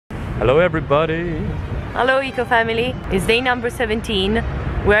Hello everybody! Hello Eco Family! It's day number 17.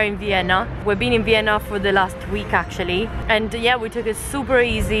 We're in Vienna. We've been in Vienna for the last week actually. And yeah, we took it super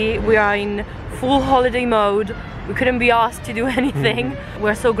easy. We are in full holiday mode. We couldn't be asked to do anything.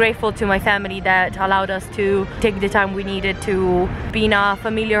 We're so grateful to my family that allowed us to take the time we needed to be in a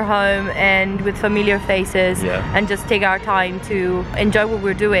familiar home and with familiar faces, and just take our time to enjoy what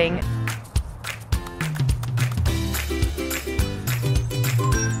we're doing.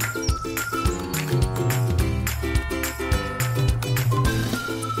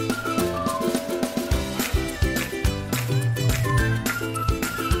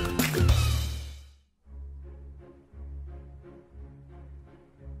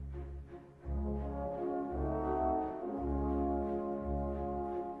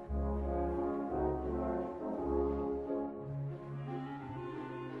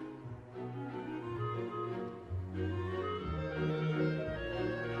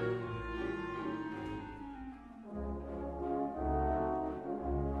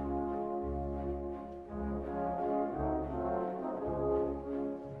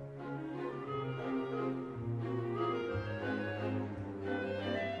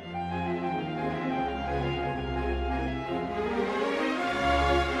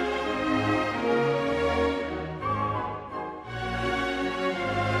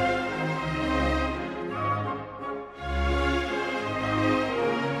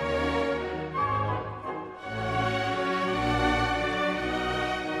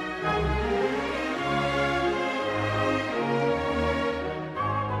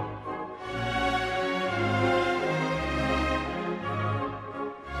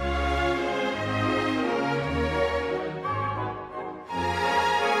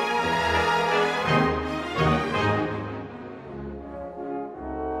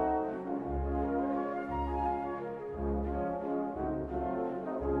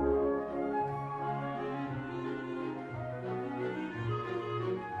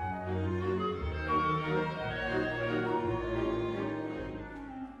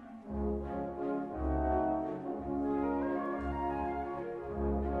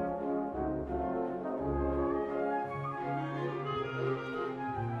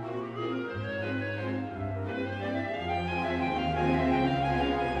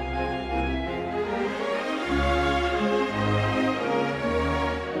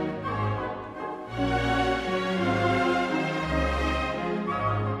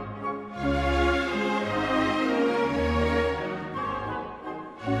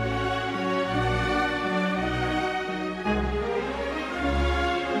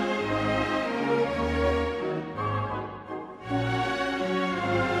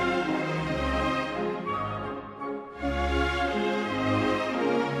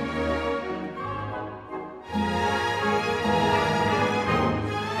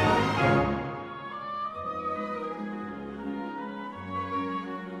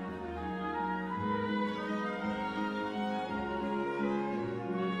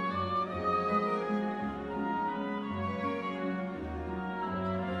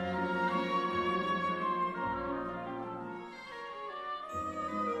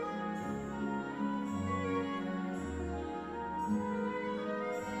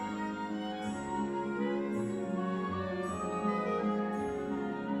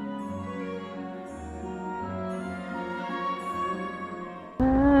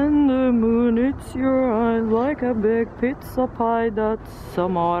 It's your eyes like a big pizza pie, that's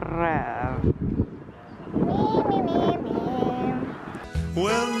amore.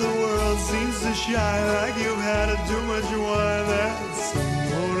 When the world seems to shine like you've had too much wine, that's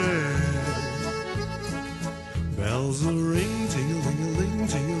amore. Bells will ring, ting-a-ling-a-ling,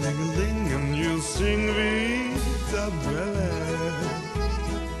 ting-a-ling-a-ling, and you sing Vita Bella.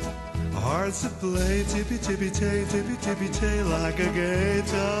 Hearts that play tippy-tippy-tay, tippy-tippy-tay, like a gay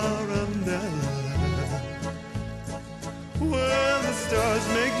tarantella. When the stars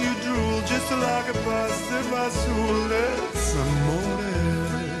make you drool, just like a pasta bassoon, that's amore.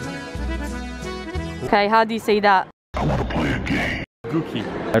 Okay, how do you say that? I want to play a game. Cookie.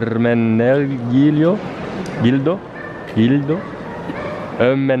 Ermenegilio, Gildo,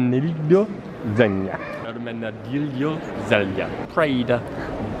 Ermenegilio, Zegna. Ermenegilio, Zelja. Prada,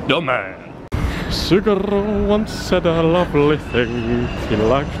 Nomad. Cicero once said a lovely thing. He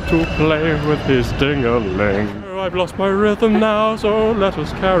liked to play with his ding-a-ling. I've lost my rhythm now, so let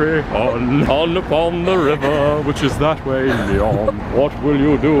us carry on upon the river, which is that way beyond. What will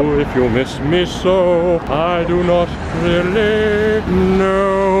you do if you miss me so? I do not really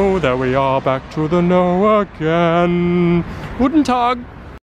know. There we are, back to the know again. Guten Tag.